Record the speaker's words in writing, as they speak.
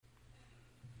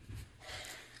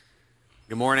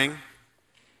Good morning.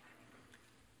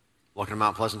 Welcome to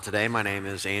Mount Pleasant today. My name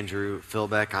is Andrew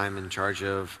Philbeck. I'm in charge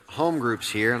of home groups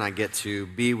here, and I get to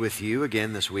be with you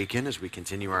again this weekend as we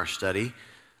continue our study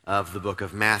of the book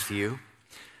of Matthew.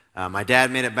 My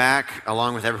dad made it back,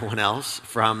 along with everyone else,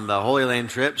 from the Holy Land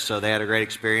trip, so they had a great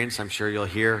experience. I'm sure you'll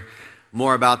hear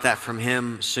more about that from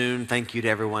him soon. Thank you to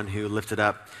everyone who lifted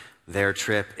up their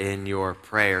trip in your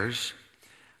prayers.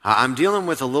 I'm dealing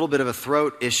with a little bit of a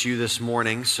throat issue this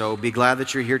morning, so be glad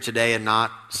that you're here today and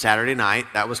not Saturday night.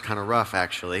 That was kind of rough,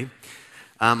 actually.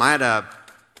 I had a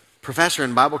professor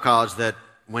in Bible college that,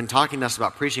 when talking to us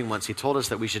about preaching once, he told us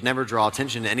that we should never draw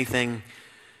attention to anything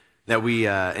that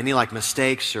any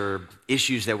mistakes or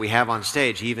issues that we have on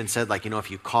stage. He even said, if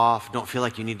you cough, don't feel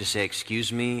like you need to say,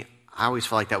 "Excuse me." I always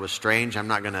felt like that was strange. I'm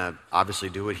not going to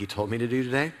obviously do what he told me to do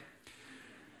today,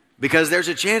 because there's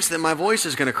a chance that my voice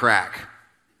is going to crack.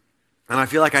 And I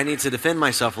feel like I need to defend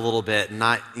myself a little bit, and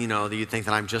not, that you'd think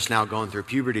that I'm just now going through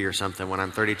puberty or something when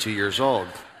I'm 32 years old.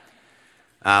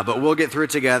 But we'll get through it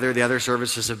together. The other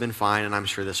services have been fine, and I'm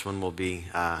sure this one will be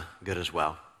good as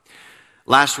well.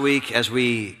 Last week, as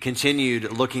we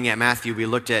continued looking at Matthew, we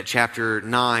looked at chapter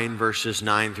 9, verses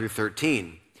 9 through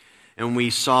 13. And we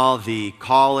saw the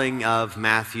calling of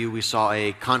Matthew. We saw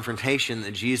a confrontation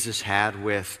that Jesus had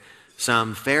with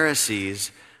some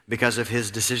Pharisees because of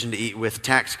his decision to eat with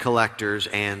tax collectors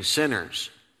and sinners.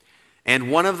 And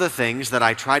one of the things that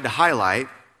I tried to highlight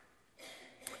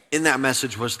in that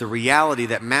message was the reality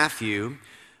that Matthew,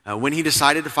 when he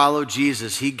decided to follow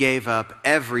Jesus, he gave up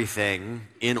everything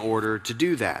in order to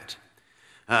do that.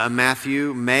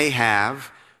 Matthew may have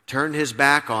turned his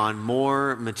back on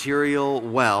more material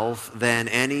wealth than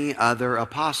any other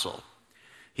apostle.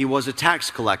 He was a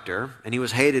tax collector, and he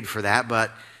was hated for that,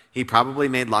 but he probably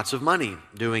made lots of money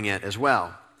doing it as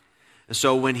well. And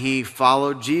so when he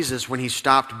followed Jesus, when he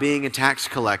stopped being a tax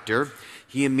collector,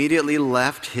 he immediately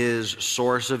left his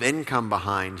source of income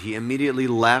behind. He immediately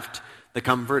left the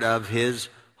comfort of his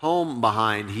home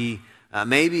behind. He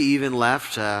maybe even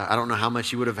left, I don't know how much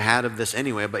he would have had of this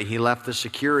anyway, but he left the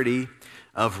security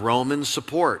of Roman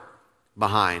support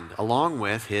behind, along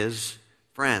with his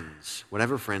friends,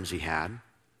 whatever friends he had.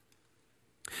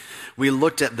 We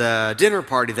looked at the dinner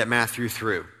party that Matthew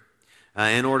threw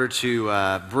in order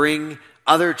to bring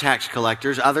other tax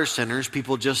collectors, other sinners,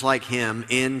 people just like him,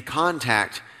 in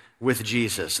contact with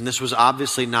Jesus. And this was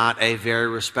obviously not a very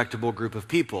respectable group of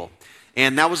people.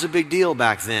 And that was a big deal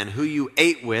back then. Who you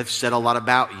ate with said a lot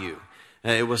about you.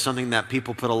 It was something that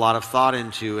people put a lot of thought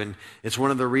into, and it's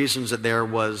one of the reasons that there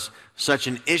was such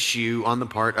an issue on the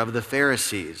part of the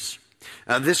Pharisees.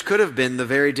 This could have been the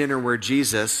very dinner where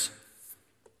Jesus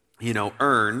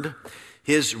earned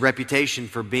his reputation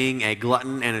for being a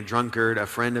glutton and a drunkard, a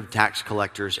friend of tax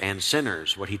collectors and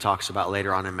sinners, what he talks about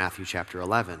later on in Matthew chapter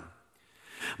 11.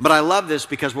 But I love this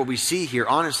because what we see here,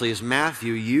 honestly, is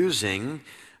Matthew using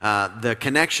the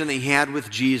connection that he had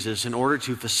with Jesus in order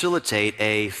to facilitate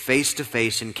a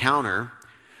face-to-face encounter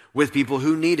with people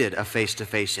who needed a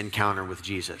face-to-face encounter with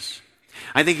Jesus.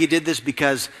 I think he did this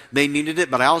because they needed it,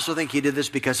 but I also think he did this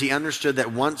because he understood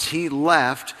that once he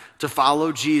left to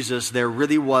follow Jesus, there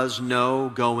really was no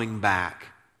going back.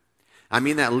 I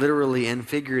mean that literally and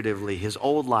figuratively. His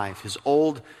old life, his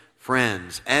old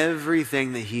friends,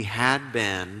 everything that he had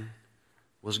been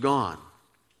was gone.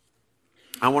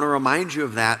 I want to remind you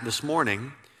of that this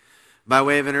morning by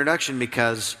way of introduction,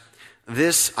 because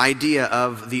this idea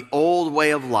of the old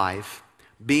way of life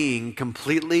being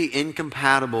completely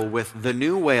incompatible with the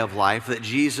new way of life that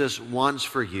Jesus wants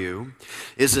for you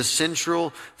is a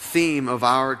central theme of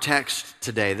our text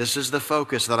today. This is the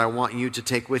focus that I want you to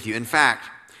take with you. In fact,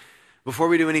 before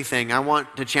we do anything, I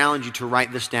want to challenge you to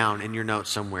write this down in your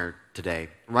notes somewhere today.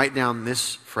 Write down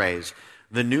this phrase: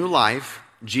 the new life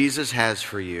Jesus has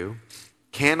for you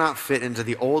cannot fit into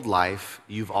the old life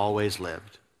you've always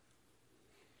lived.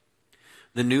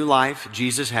 The new life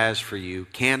Jesus has for you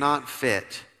cannot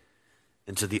fit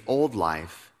into the old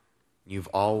life you've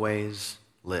always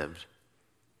lived.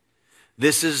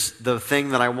 This is the thing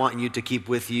that I want you to keep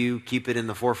with you. Keep it in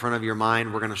the forefront of your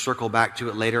mind. We're going to circle back to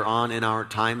it later on in our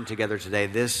time together today.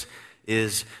 This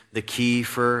is the key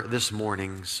for this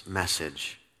morning's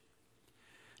message.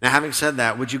 Now, having said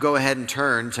that, would you go ahead and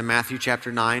turn to Matthew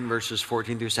chapter 9, verses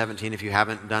 14 through 17 if you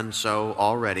haven't done so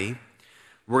already.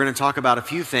 We're going to talk about a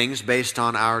few things based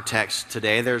on our text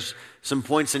today. There's some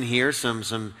points in here,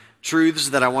 some truths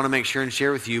that I want to make sure and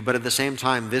share with you, but at the same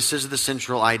time, this is the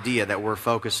central idea that we're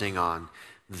focusing on.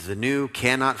 The new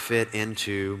cannot fit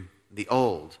into the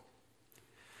old.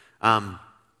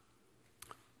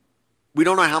 We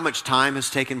don't know how much time has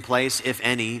taken place, if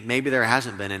any. Maybe there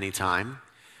hasn't been any time.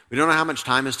 We don't know how much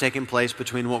time has taken place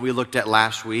between what we looked at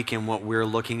last week and what we're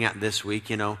looking at this week.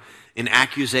 An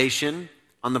accusation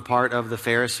on the part of the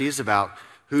Pharisees about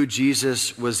who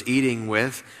Jesus was eating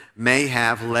with may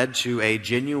have led to a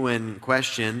genuine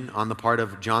question on the part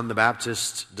of John the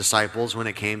Baptist's disciples when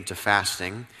it came to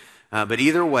fasting. But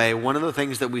either way, one of the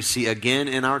things that we see again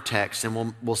in our text,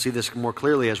 and we'll see this more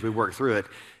clearly as we work through it,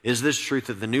 is this truth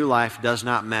that the new life does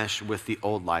not mesh with the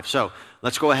old life. So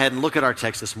let's go ahead and look at our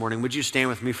text this morning. Would you stand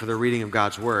with me for the reading of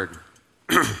God's word?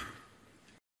 I'm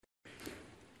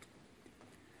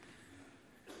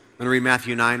going to read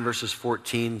Matthew 9, verses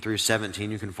 14 through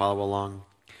 17. You can follow along.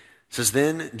 It says,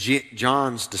 Then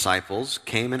John's disciples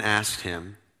came and asked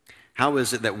him, How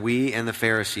is it that we and the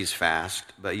Pharisees fast,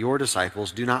 but your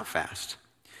disciples do not fast?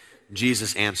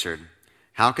 Jesus answered,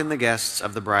 How can the guests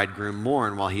of the bridegroom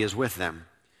mourn while he is with them?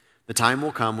 The time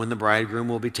will come when the bridegroom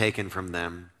will be taken from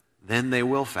them. Then they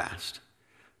will fast.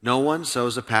 No one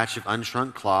sews a patch of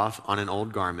unshrunk cloth on an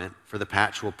old garment, for the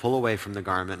patch will pull away from the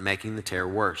garment, making the tear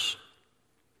worse.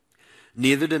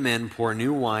 Neither do men pour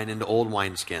new wine into old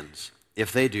wineskins.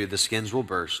 If they do, the skins will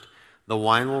burst, the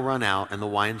wine will run out, and the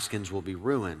wineskins will be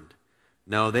ruined.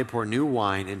 No, they pour new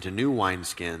wine into new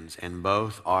wineskins, and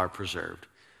both are preserved.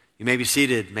 You may be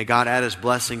seated. May God add his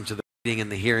blessing to the reading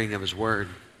and the hearing of his word.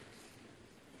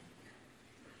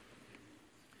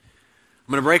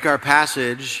 I'm going to break our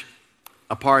passage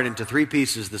apart into three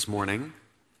pieces this morning.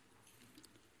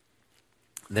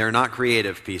 They're not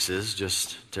creative pieces,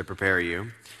 just to prepare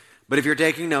you. But if you're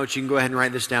taking notes, you can go ahead and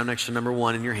write this down next to number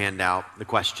 1 in your handout, the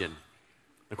question.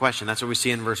 The question, that's what we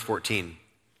see in verse 14.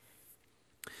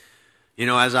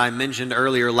 As I mentioned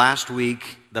earlier, last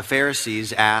week, the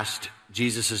Pharisees asked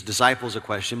Jesus' disciples a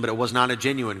question, but it was not a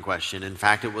genuine question. In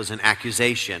fact, it was an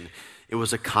accusation. It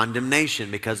was a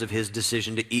condemnation because of his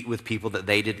decision to eat with people that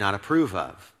they did not approve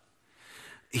of.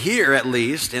 Here, at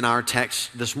least, in our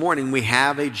text this morning, we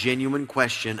have a genuine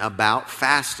question about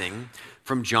fasting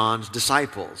from John's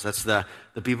disciples. That's the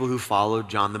people who followed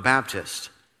John the Baptist.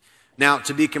 Now,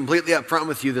 to be completely upfront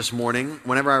with you this morning,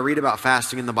 whenever I read about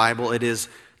fasting in the Bible, it is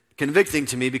convicting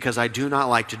to me because I do not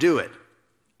like to do it.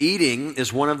 Eating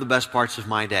is one of the best parts of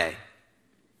my day.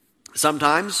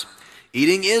 Sometimes,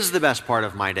 eating is the best part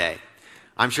of my day.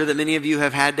 I'm sure that many of you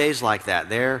have had days like that.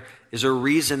 There is a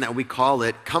reason that we call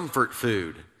it comfort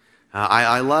food.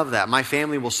 I love that. My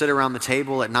family will sit around the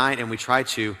table at night and we try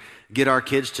to get our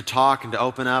kids to talk and to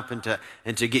open up and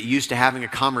to get used to having a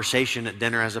conversation at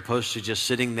dinner as opposed to just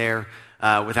sitting there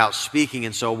without speaking.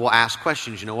 And so we'll ask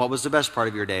questions. What was the best part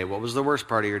of your day? What was the worst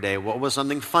part of your day? What was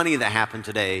something funny that happened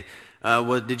today?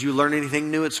 Did you learn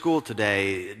anything new at school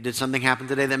today? Did something happen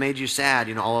today that made you sad?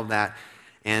 All of that.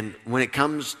 And when it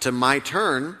comes to my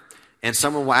turn and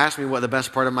someone will ask me what the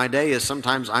best part of my day is,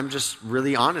 sometimes I'm just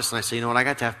really honest and I say, I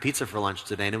got to have pizza for lunch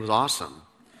today and it was awesome.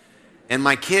 And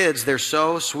my kids, they're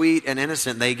so sweet and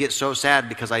innocent, they get so sad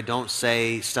because I don't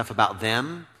say stuff about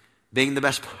them being the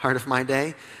best part of my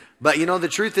day. But the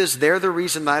truth is, they're the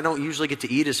reason that I don't usually get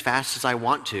to eat as fast as I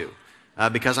want to,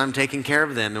 because I'm taking care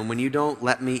of them. And when you don't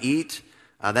let me eat,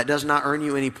 that does not earn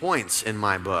you any points in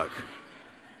my book.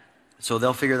 So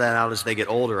they'll figure that out as they get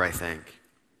older, I think.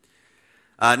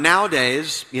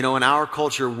 Nowadays, in our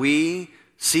culture, we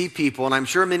see people, and I'm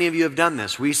sure many of you have done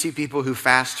this, we see people who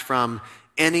fast from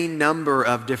any number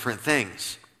of different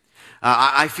things.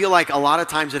 I feel like a lot of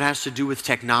times it has to do with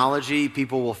technology.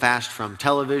 People will fast from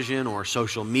television or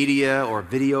social media or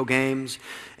video games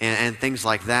and things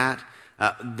like that.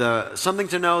 Something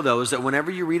to know, though, is that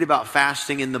whenever you read about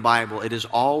fasting in the Bible, it is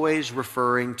always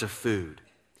referring to food.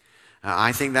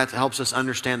 I think that helps us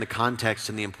understand the context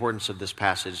and the importance of this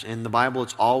passage. In the Bible,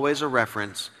 it's always a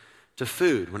reference to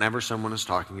food whenever someone is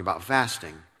talking about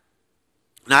fasting.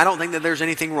 Now, I don't think that there's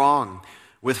anything wrong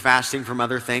with fasting from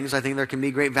other things. I think there can be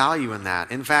great value in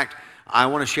that. In fact, I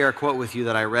want to share a quote with you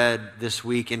that I read this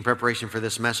week in preparation for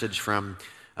this message from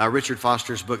Richard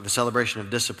Foster's book, The Celebration of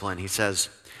Discipline. He says,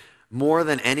 "More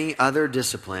than any other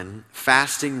discipline,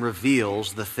 fasting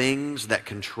reveals the things that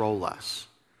control us."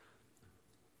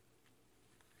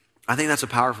 I think that's a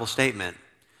powerful statement.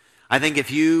 I think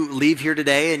if you leave here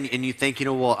today and you think,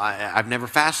 I've never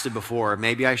fasted before,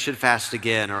 maybe I should fast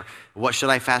again, or what should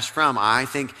I fast from? I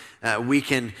think we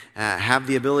can have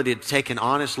the ability to take an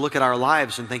honest look at our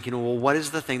lives and think, what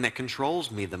is the thing that controls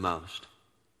me the most?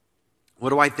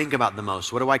 What do I think about the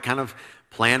most? What do I kind of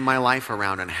plan my life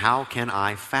around, and how can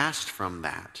I fast from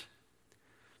that?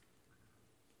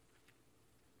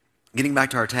 Getting back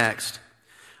to our text,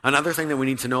 another thing that we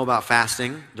need to know about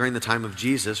fasting during the time of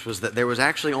Jesus was that there was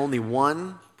actually only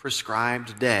one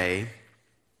prescribed day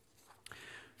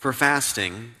for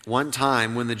fasting, one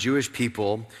time when the Jewish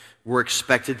people were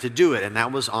expected to do it, and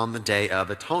that was on the Day of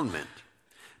Atonement.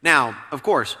 Now, of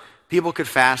course, people could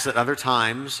fast at other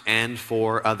times and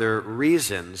for other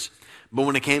reasons, but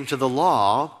when it came to the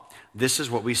law, this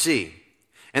is what we see.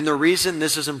 And the reason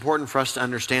this is important for us to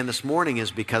understand this morning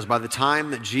is because by the time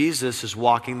that Jesus is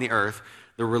walking the earth,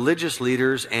 the religious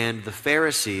leaders and the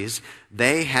Pharisees,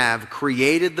 they have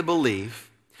created the belief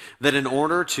that in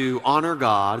order to honor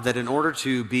God, that in order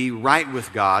to be right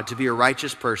with God, to be a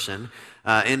righteous person,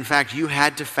 in fact, you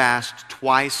had to fast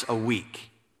twice a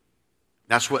week.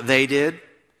 That's what they did,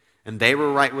 and they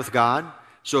were right with God.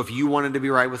 So if you wanted to be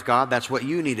right with God, that's what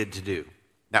you needed to do.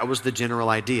 That was the general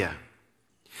idea.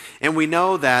 And we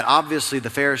know that obviously the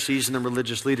Pharisees and the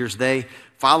religious leaders, they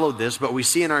followed this, but we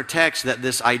see in our text that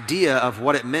this idea of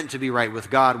what it meant to be right with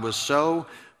God was so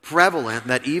prevalent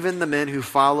that even the men who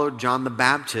followed John the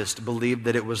Baptist believed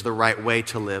that it was the right way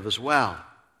to live as well.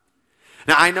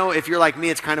 Now, I know if you're like me,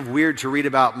 it's kind of weird to read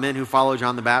about men who follow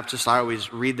John the Baptist. I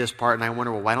always read this part and I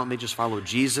wonder, well, why don't they just follow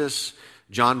Jesus?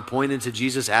 John pointed to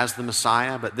Jesus as the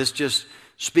Messiah, but this just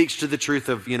speaks to the truth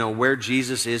of, where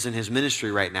Jesus is in his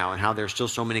ministry right now and how there's still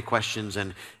so many questions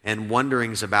and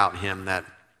wonderings about him that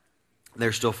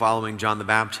they're still following John the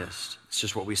Baptist. It's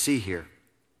just what we see here.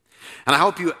 And I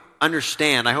hope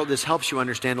this helps you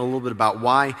understand a little bit about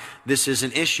why this is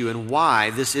an issue and why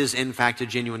this is in fact a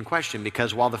genuine question.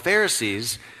 Because while the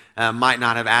Pharisees might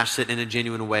not have asked it in a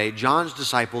genuine way, John's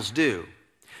disciples do.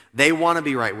 They want to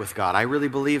be right with God. I really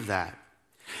believe that.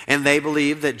 And they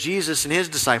believe that Jesus and his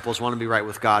disciples want to be right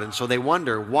with God. And so they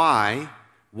wonder, why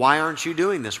aren't you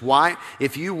doing this? Why,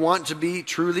 if you want to be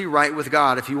truly right with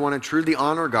God, if you want to truly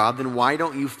honor God, then why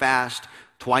don't you fast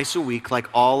twice a week like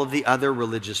all of the other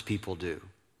religious people do?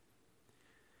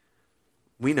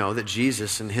 We know that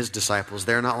Jesus and his disciples,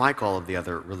 they're not like all of the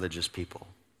other religious people.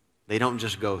 They don't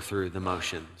just go through the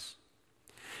motions.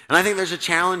 And I think there's a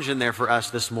challenge in there for us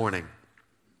this morning.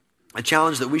 A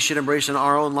challenge that we should embrace in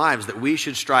our own lives, that we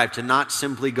should strive to not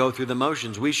simply go through the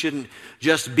motions. We shouldn't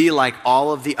just be like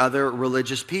all of the other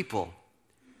religious people.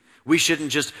 We shouldn't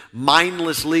just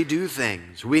mindlessly do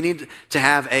things. We need to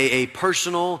have a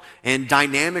personal and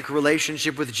dynamic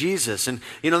relationship with Jesus. And,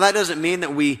 that doesn't mean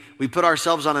that we put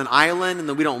ourselves on an island and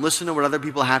that we don't listen to what other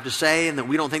people have to say and that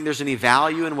we don't think there's any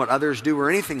value in what others do or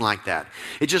anything like that.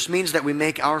 It just means that we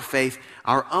make our faith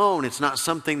our own. It's not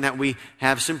something that we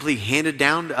have simply handed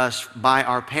down to us by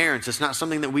our parents. It's not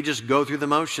something that we just go through the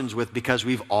motions with because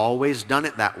we've always done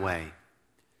it that way.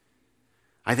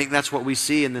 I think that's what we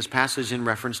see in this passage in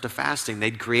reference to fasting.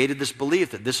 They'd created this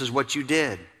belief that this is what you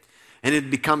did. And it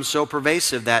had become so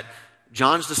pervasive that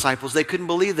John's disciples, they couldn't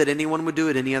believe that anyone would do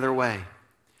it any other way.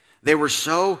 They were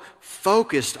so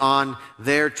focused on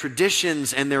their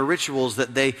traditions and their rituals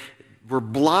that they were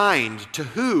blind to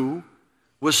who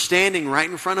was standing right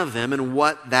in front of them and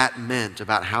what that meant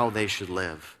about how they should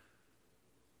live.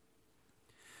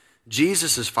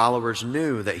 Jesus' followers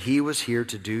knew that he was here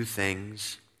to do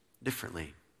things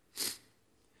differently.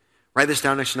 Write this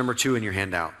down next to number 2 in your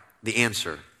handout. The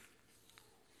answer.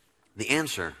 The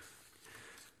answer.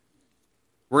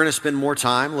 We're going to spend more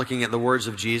time looking at the words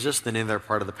of Jesus than any other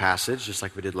part of the passage, just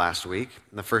like we did last week.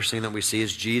 And the first thing that we see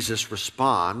is Jesus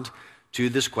respond to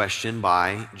this question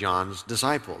by John's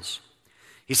disciples.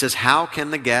 He says, "How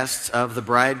can the guests of the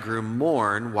bridegroom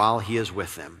mourn while he is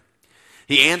with them?"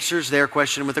 He answers their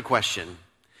question with a question.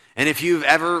 And if you've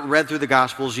ever read through the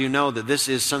Gospels, you know that this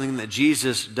is something that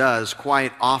Jesus does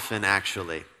quite often,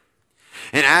 actually.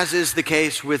 And as is the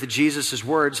case with Jesus'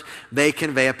 words, they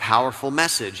convey a powerful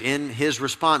message. In his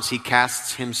response, he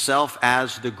casts himself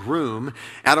as the groom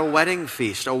at a wedding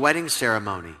feast, a wedding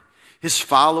ceremony. His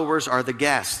followers are the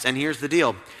guests. And here's the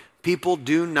deal. People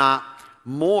do not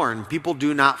mourn. People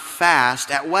do not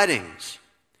fast at weddings.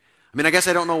 I guess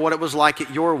I don't know what it was like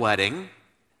at your wedding.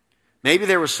 Maybe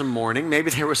there was some mourning. Maybe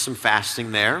there was some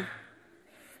fasting there.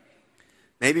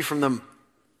 Maybe from the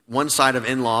one side of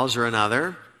in-laws or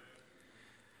another.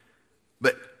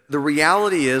 But the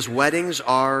reality is weddings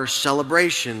are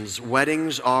celebrations.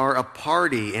 Weddings are a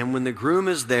party. And when the groom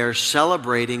is there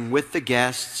celebrating with the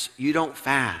guests, you don't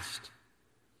fast.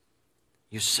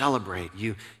 You celebrate.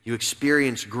 You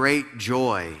experience great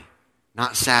joy,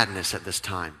 not sadness at this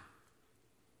time.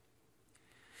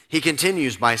 He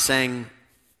continues by saying,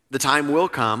 the time will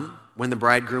come when the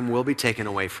bridegroom will be taken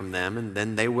away from them, and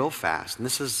then they will fast. And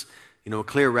this is, a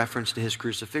clear reference to his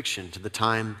crucifixion, to the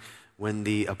time when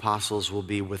the apostles will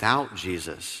be without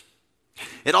Jesus.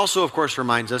 It also, of course,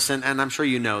 reminds us, and I'm sure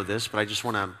you know this, but I just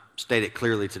want to state it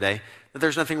clearly today, that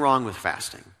there's nothing wrong with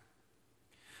fasting.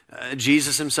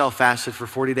 Jesus himself fasted for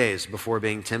 40 days before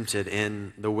being tempted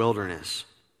in the wilderness.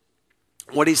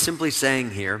 What he's simply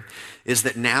saying here is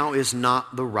that now is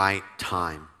not the right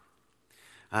time.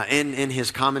 In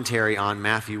his commentary on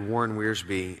Matthew, Warren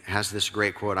Wiersbe has this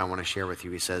great quote I want to share with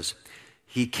you. He says,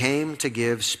 "He came to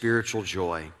give spiritual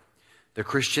joy. The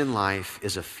Christian life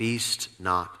is a feast,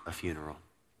 not a funeral."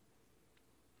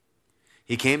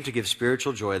 He came to give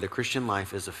spiritual joy. The Christian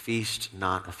life is a feast,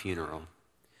 not a funeral.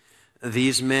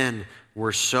 These men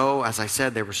were so, as I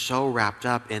said, they were so wrapped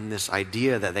up in this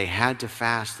idea that they had to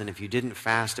fast, and if you didn't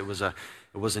fast, it was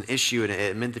an issue, and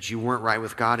it meant that you weren't right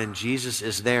with God. And Jesus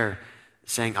is there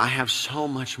saying, "I have so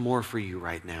much more for you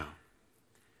right now.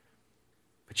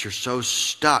 But you're so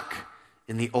stuck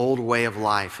in the old way of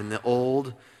life, in the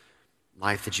old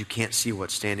life that you can't see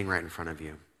what's standing right in front of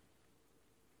you."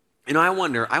 You know, I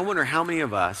wonder how many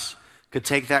of us could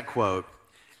take that quote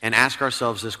and ask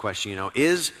ourselves this question,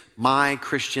 is my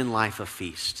Christian life a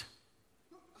feast?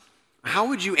 How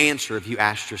would you answer if you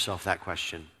asked yourself that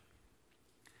question?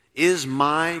 Is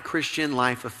my Christian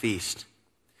life a feast?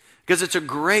 Because it's a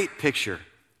great picture.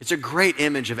 It's a great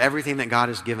image of everything that God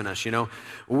has given us.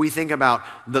 We think about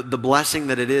the blessing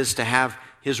that it is to have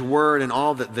His Word and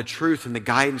all the truth and the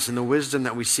guidance and the wisdom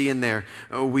that we see in there.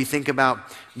 We think about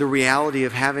the reality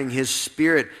of having His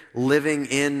Spirit living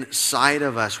inside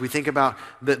of us. We think about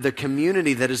the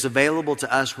community that is available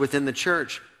to us within the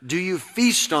church. Do you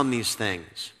feast on these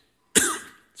things?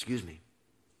 Excuse me.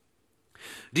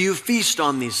 Do you feast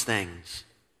on these things?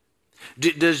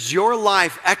 Does your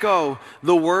life echo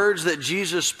the words that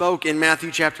Jesus spoke in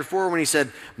Matthew chapter 4 when He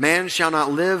said, "Man shall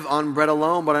not live on bread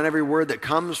alone, but on every word that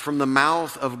comes from the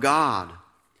mouth of God"?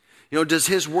 Does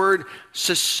His Word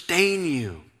sustain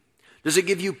you? Does it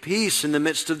give you peace in the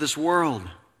midst of this world?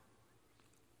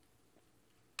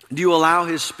 Do you allow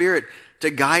His Spirit to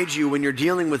guide you when you're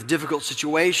dealing with difficult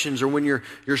situations or when you're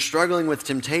struggling with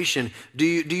temptation? Do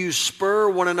you spur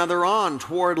one another on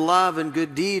toward love and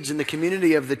good deeds in the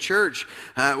community of the church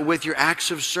with your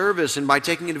acts of service and by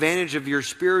taking advantage of your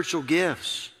spiritual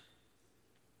gifts?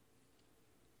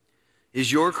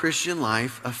 Is your Christian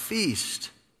life a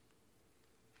feast?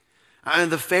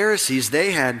 The Pharisees,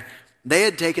 they had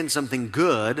taken something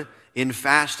good in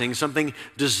fasting, something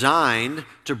designed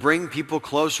to bring people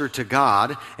closer to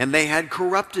God, and they had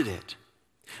corrupted it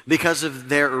because of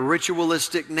their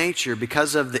ritualistic nature,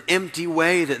 because of the empty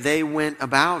way that they went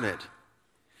about it.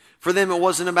 For them, it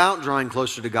wasn't about drawing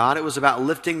closer to God. It was about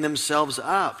lifting themselves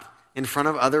up in front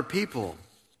of other people.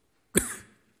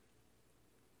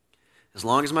 As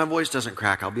long as my voice doesn't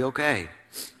crack, I'll be okay.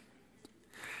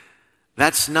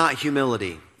 That's not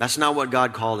humility. That's not what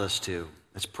God called us to.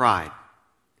 That's pride.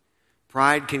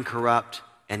 Pride can corrupt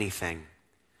anything.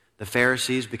 The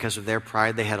Pharisees, because of their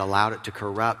pride, they had allowed it to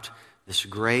corrupt this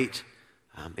great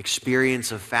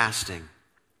experience of fasting.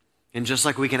 And just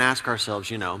like we can ask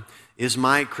ourselves, is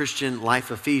my Christian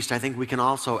life a feast? I think we can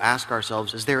also ask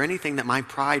ourselves, is there anything that my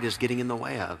pride is getting in the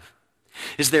way of?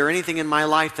 Is there anything in my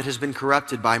life that has been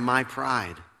corrupted by my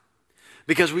pride?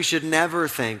 Because we should never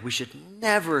think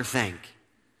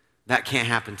that can't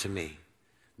happen to me.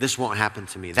 This won't happen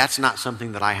to me. That's not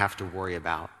something that I have to worry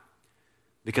about.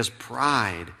 Because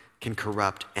pride can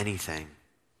corrupt anything.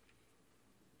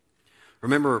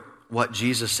 Remember what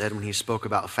Jesus said when He spoke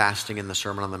about fasting in the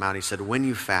Sermon on the Mount. He said, "When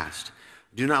you fast,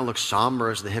 do not look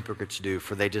somber as the hypocrites do,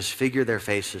 for they disfigure their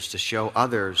faces to show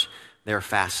others they're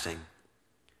fasting."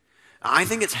 I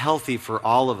think it's healthy for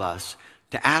all of us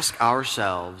to ask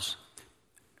ourselves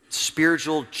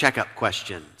spiritual checkup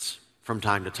questions from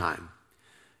time to time.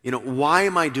 Why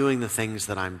am I doing the things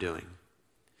that I'm doing?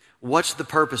 What's the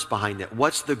purpose behind it?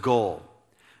 What's the goal?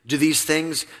 Do these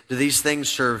things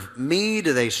serve me?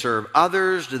 Do they serve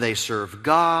others? Do they serve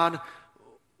God?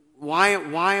 Why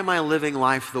am I living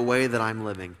life the way that I'm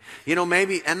living?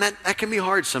 Maybe, and that can be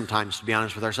hard sometimes, to be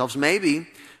honest with ourselves. Maybe,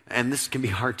 and this can be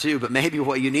hard too, but maybe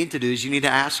what you need to do is you need to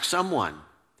ask someone.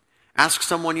 Ask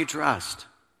someone you trust.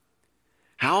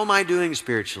 How am I doing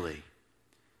spiritually?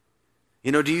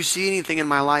 Do you see anything in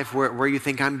my life where you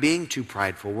think I'm being too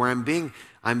prideful, where I'm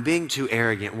being too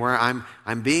arrogant, where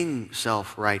I'm being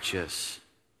self-righteous?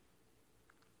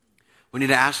 We need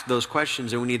to ask those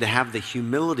questions, and we need to have the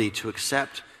humility to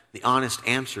accept the honest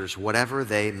answers, whatever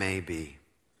they may be.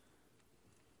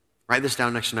 Write this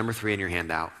down next to number 3 in your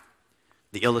handout.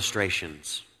 The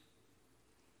illustrations.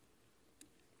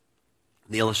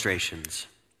 The illustrations.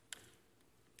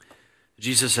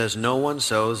 Jesus says, "No one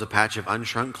sews a patch of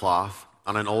unshrunk cloth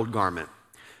on an old garment,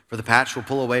 for the patch will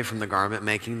pull away from the garment,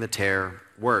 making the tear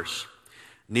worse.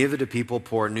 Neither do people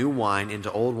pour new wine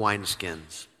into old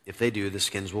wineskins. If they do, the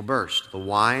skins will burst. The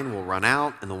wine will run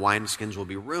out, and the wineskins will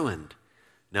be ruined.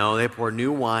 No, they pour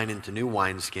new wine into new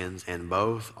wineskins, and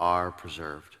both are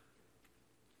preserved."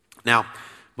 Now,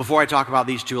 before I talk about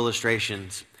these two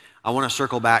illustrations, I want to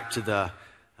circle back to the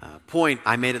point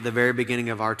I made at the very beginning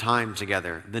of our time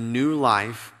together. The new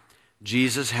life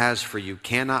Jesus has for you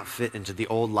cannot fit into the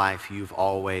old life you've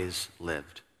always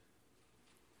lived.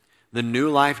 The new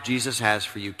life Jesus has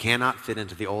for you cannot fit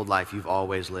into the old life you've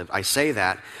always lived. I say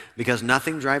that because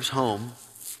nothing drives home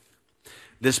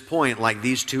this point like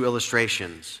these two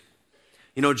illustrations.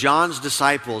 You know, John's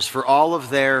disciples, for all of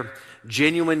their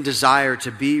genuine desire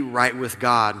to be right with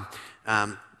God,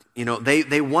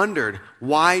 they wondered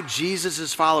why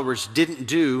Jesus' followers didn't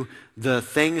do the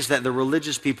things that the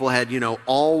religious people had,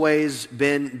 always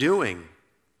been doing.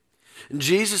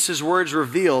 Jesus' words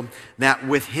revealed that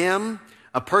with him,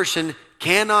 a person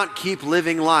cannot keep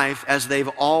living life as they've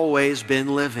always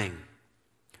been living.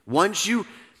 Once you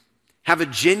have a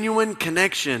genuine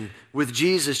connection with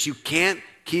Jesus, you can't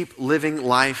keep living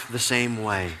life the same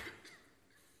way.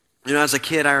 As a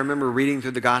kid, I remember reading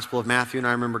through the Gospel of Matthew, and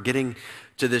I remember getting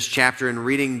to this chapter and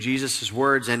reading Jesus'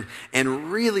 words and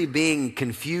really being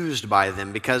confused by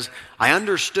them because I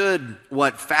understood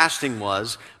what fasting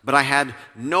was, but I had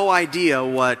no idea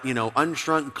what,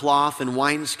 unshrunk cloth and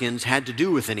wineskins had to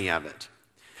do with any of it.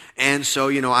 And so,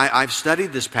 I've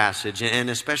studied this passage, and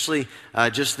especially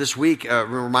just this week,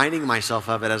 reminding myself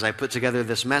of it as I put together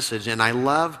this message, and I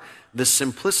love the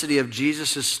simplicity of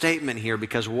Jesus' statement here,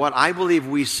 because what I believe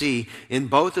we see in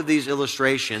both of these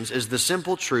illustrations is the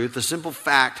simple truth, the simple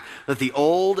fact that the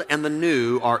old and the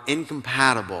new are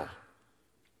incompatible.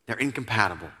 They're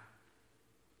incompatible.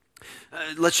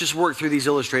 Let's just work through these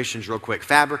illustrations real quick.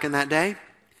 Fabric in that day,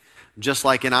 just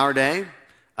like in our day,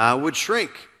 would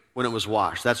shrink when it was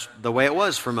washed. That's the way it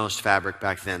was for most fabric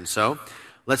back then. So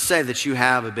let's say that you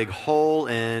have a big hole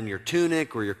in your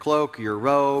tunic or your cloak or your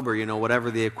robe or,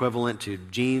 whatever the equivalent to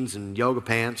jeans and yoga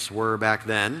pants were back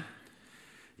then.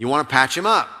 You want to patch them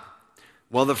up.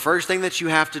 Well, the first thing that you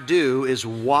have to do is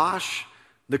wash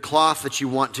the cloth that you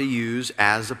want to use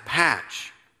as a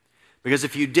patch. Because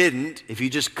if you didn't, if you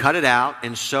just cut it out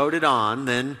and sewed it on,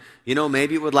 then,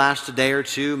 maybe it would last a day or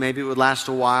two, maybe it would last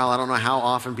a while. I don't know how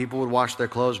often people would wash their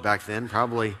clothes back then.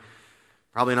 Probably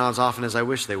not as often as I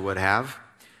wish they would have.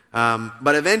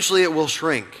 But eventually it will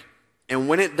shrink. And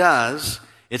when it does,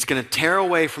 it's going to tear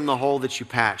away from the hole that you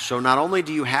patched. So not only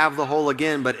do you have the hole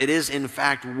again, but it is in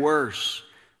fact worse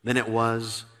than it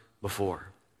was before.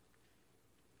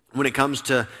 When it comes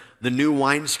to the new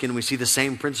wineskin, we see the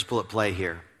same principle at play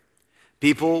here.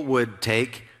 People would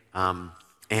take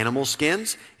animal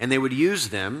skins and they would use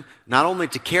them not only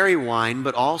to carry wine,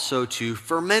 but also to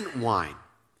ferment wine.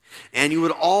 And you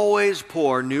would always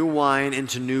pour new wine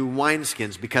into new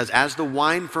wineskins because as the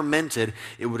wine fermented,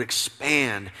 it would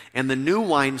expand. And the new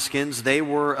wineskins, they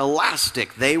were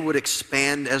elastic. They would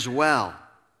expand as well.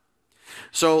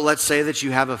 So let's say that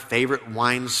you have a favorite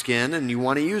wineskin and you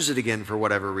want to use it again for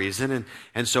whatever reason.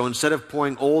 And so instead of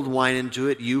pouring old wine into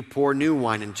it, you pour new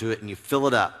wine into it and you fill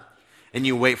it up. And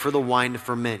you wait for the wine to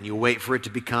ferment. You wait for it to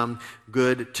become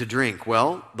good to drink.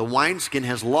 Well, the wineskin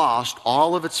has lost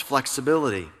all of its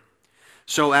flexibility.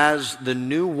 So as the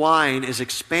new wine is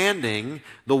expanding,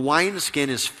 the wineskin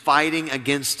is fighting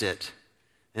against it.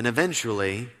 And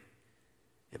eventually,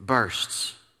 it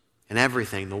bursts. And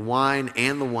everything, the wine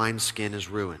and the wineskin, is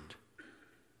ruined.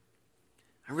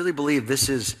 I really believe this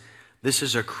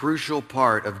is a crucial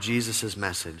part of Jesus'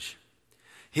 message.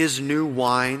 His new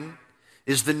wine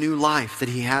is the new life that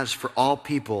he has for all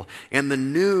people. And the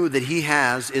new that he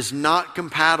has is not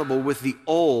compatible with the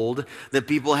old that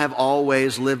people have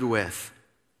always lived with.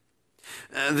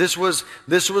 This was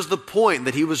the point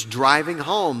that he was driving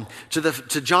home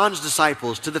to John's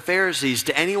disciples, to the Pharisees,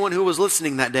 to anyone who was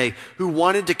listening that day, who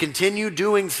wanted to continue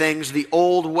doing things the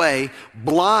old way,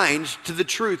 blind to the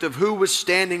truth of who was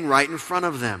standing right in front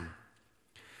of them.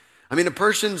 I mean, a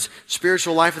person's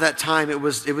spiritual life at that time, it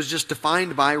was just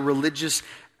defined by religious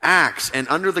acts. And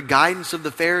under the guidance of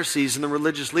the Pharisees and the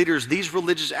religious leaders, these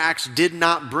religious acts did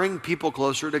not bring people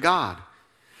closer to God.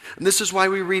 And this is why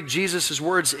we read Jesus'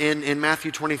 words in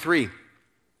Matthew 23.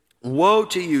 Woe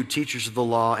to you, teachers of the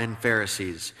law and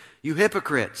Pharisees, you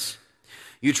hypocrites!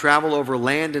 You travel over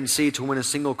land and sea to win a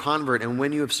single convert, and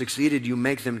when you have succeeded, you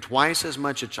make them twice as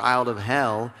much a child of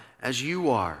hell as you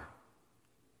are.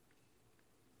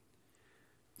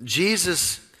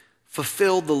 Jesus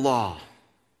fulfilled the law.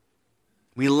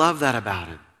 We love that about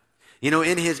him.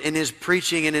 In his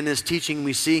preaching and in his teaching,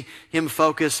 we see him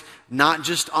focus not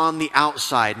just on the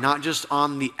outside, not just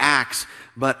on the acts,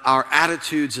 but our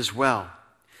attitudes as well.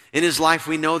 In his life,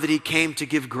 we know that he came to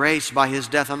give grace by his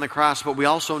death on the cross, but we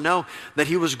also know that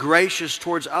he was gracious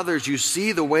towards others. You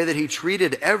see the way that he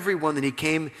treated everyone that he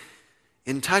came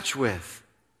in touch with.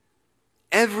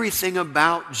 Everything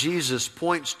about Jesus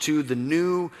points to the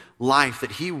new life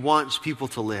that he wants people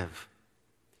to live.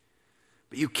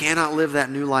 But you cannot live that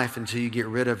new life until you get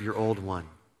rid of your old one.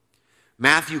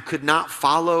 Matthew could not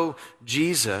follow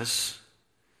Jesus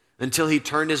until he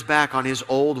turned his back on his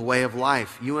old way of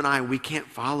life. You and I, we can't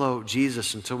follow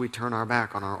Jesus until we turn our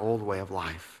back on our old way of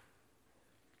life.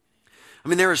 I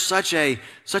mean, there is such a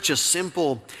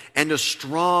simple and a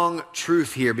strong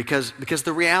truth here because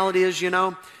the reality is,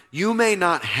 you may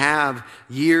not have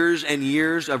years and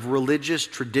years of religious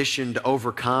tradition to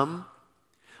overcome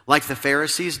like the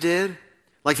Pharisees did,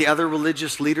 like the other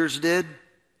religious leaders did,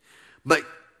 but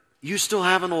you still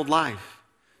have an old life.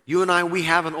 You and I, we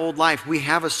have an old life. We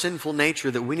have a sinful nature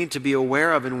that we need to be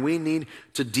aware of and we need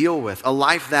to deal with. A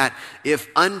life that, if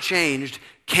unchanged,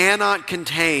 cannot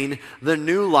contain the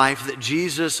new life that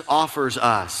Jesus offers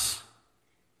us.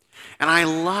 And I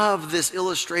love this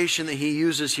illustration that he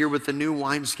uses here with the new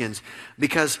wineskins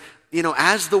because,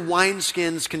 as the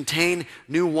wineskins contain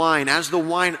new wine, as the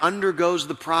wine undergoes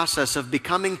the process of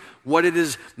becoming what it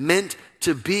is meant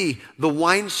to be, the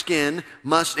wineskin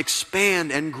must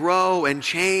expand and grow and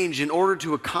change in order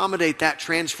to accommodate that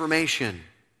transformation.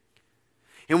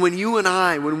 And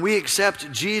when we accept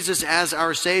Jesus as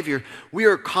our Savior, we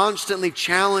are constantly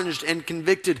challenged and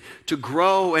convicted to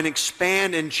grow and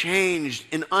expand and change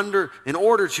in order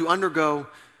to undergo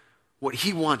what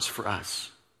he wants for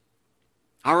us.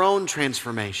 Our own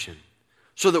transformation,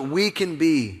 so that we can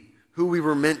be who we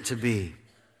were meant to be.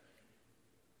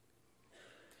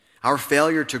 Our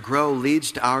failure to grow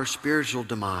leads to our spiritual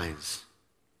demise.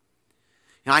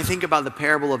 I think about the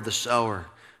parable of the sower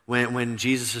when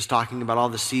Jesus is talking about all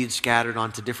the seeds scattered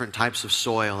onto different types of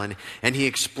soil, and he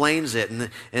explains it,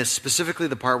 and specifically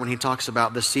the part when he talks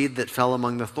about the seed that fell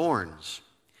among the thorns.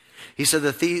 He said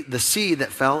that the seed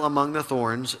that fell among the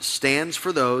thorns stands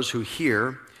for those who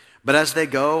hear, but as they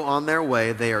go on their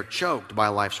way, they are choked by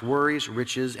life's worries,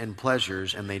 riches, and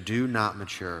pleasures, and they do not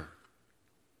mature.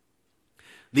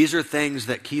 These are things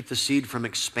that keep the seed from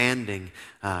expanding,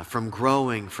 from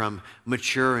growing, from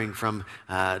maturing, from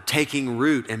taking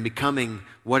root and becoming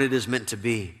what it is meant to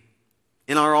be.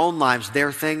 In our own lives,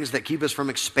 they're things that keep us from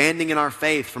expanding in our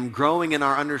faith, from growing in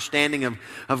our understanding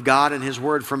of God and his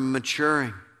word, from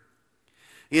maturing.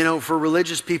 For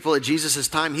religious people at Jesus'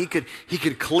 time, he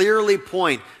could clearly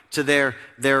point to their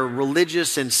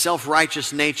religious and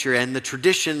self-righteous nature and the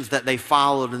traditions that they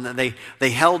followed and that they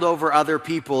held over other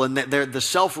people and the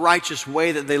self-righteous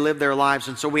way that they lived their lives.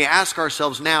 And so we ask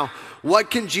ourselves now,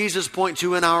 what can Jesus point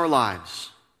to in our lives?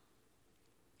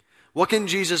 What can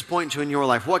Jesus point to in your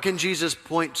life? What can Jesus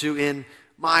point to in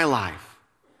my life?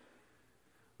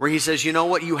 Where he says, you know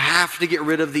what? You have to get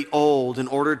rid of the old in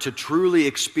order to truly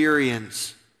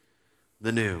experience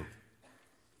the new.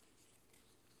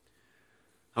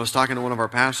 I was talking to one of our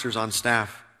pastors on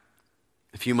staff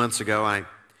a few months ago.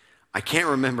 I can't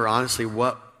remember honestly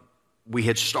what we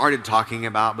had started talking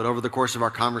about, but over the course of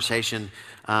our conversation,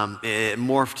 it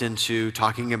morphed into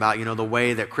talking about, the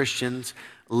way that Christians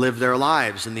live their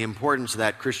lives and the importance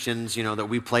that Christians, that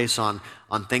we place on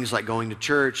things like going to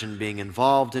church and being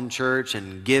involved in church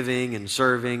and giving and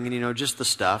serving and, just the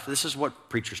stuff. This is what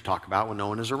preachers talk about when no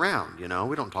one is around,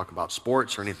 We don't talk about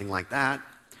sports or anything like that.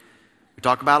 We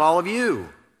talk about all of you.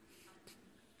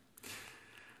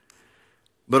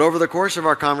 But over the course of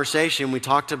our conversation, we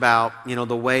talked about,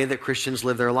 the way that Christians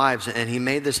live their lives. And he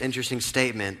made this interesting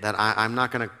statement that I'm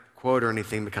not going to quote or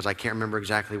anything because I can't remember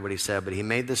exactly what he said, but he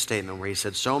made this statement where he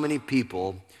said, so many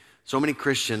people, so many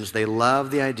Christians, they love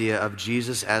the idea of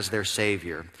Jesus as their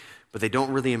Savior, but they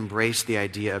don't really embrace the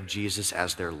idea of Jesus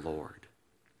as their Lord.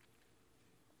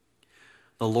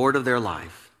 The Lord of their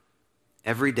life.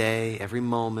 Every day, every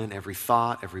moment, every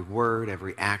thought, every word,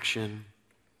 every action.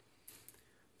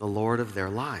 The Lord of their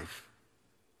life.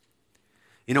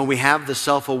 We have the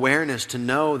self-awareness to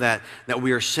know that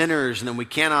we are sinners and that we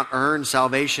cannot earn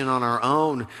salvation on our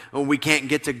own. We can't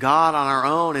get to God on our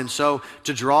own. And so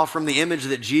to draw from the image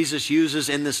that Jesus uses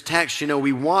in this text,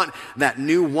 we want that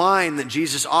new wine that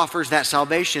Jesus offers, that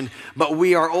salvation, but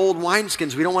we are old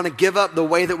wineskins. We don't want to give up the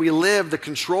way that we live, the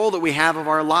control that we have of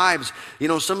our lives.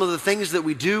 Some of the things that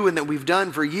we do and that we've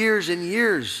done for years and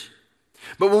years.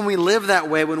 But when we live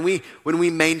that way, when we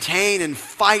maintain and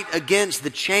fight against the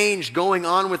change going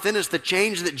on within us, the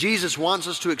change that Jesus wants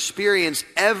us to experience,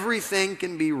 everything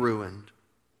can be ruined.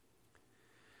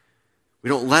 We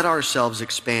don't let ourselves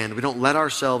expand. We don't let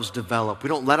ourselves develop. We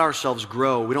don't let ourselves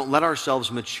grow. We don't let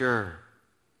ourselves mature.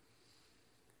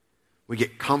 We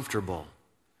get comfortable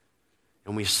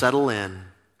and we settle in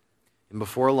And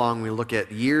before long, we look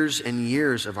at years and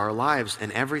years of our lives,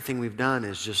 and everything we've done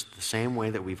is just the same way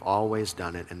that we've always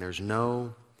done it, and there's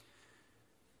no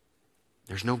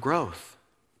growth.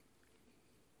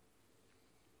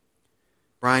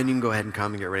 Brian, you can go ahead and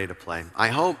come and get ready to play. I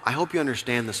hope you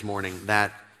understand this morning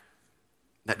that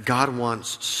God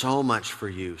wants so much for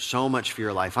you, so much for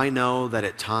your life. I know that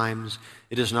at times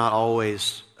it is not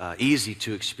always easy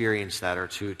to experience that or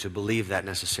to believe that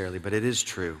necessarily, but it is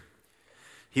true.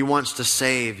 He wants to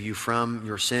save you from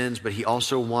your sins, but he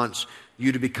also wants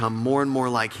you to become more and more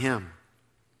like him.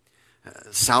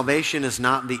 Salvation is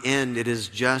not the end. It is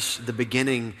just the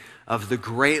beginning of the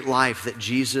great life that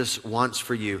Jesus wants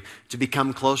for you, to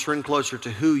become closer and closer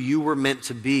to who you were meant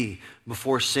to be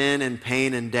before sin and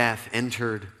pain and death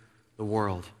entered the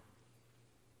world.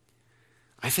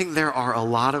 I think there are a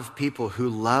lot of people who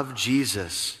love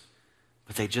Jesus,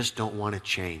 but they just don't want to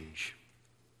change.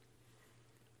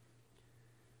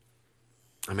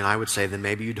 I mean, I would say then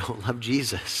maybe you don't love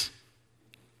Jesus.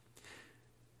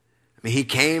 I mean, he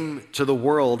came to the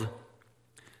world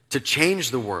to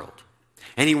change the world.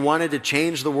 And he wanted to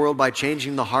change the world by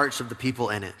changing the hearts of the people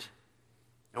in it.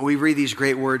 And we read these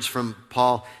great words from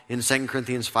Paul in 2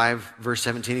 Corinthians 5, verse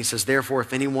 17. He says, "Therefore,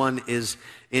 if anyone is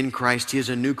in Christ, he is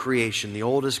a new creation. The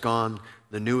old is gone,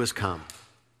 the new has come."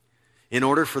 In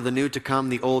order for the new to come,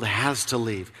 the old has to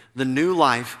leave. The new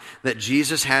life that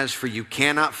Jesus has for you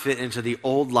cannot fit into the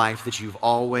old life that you've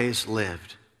always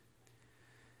lived.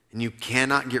 And you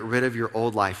cannot get rid of your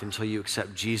old life until you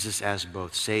accept Jesus as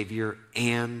both Savior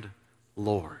and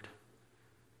Lord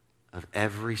of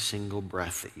every single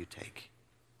breath that you take.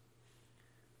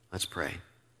 Let's pray.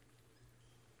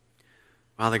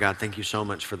 Father God, thank you so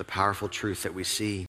much for the powerful truth that we see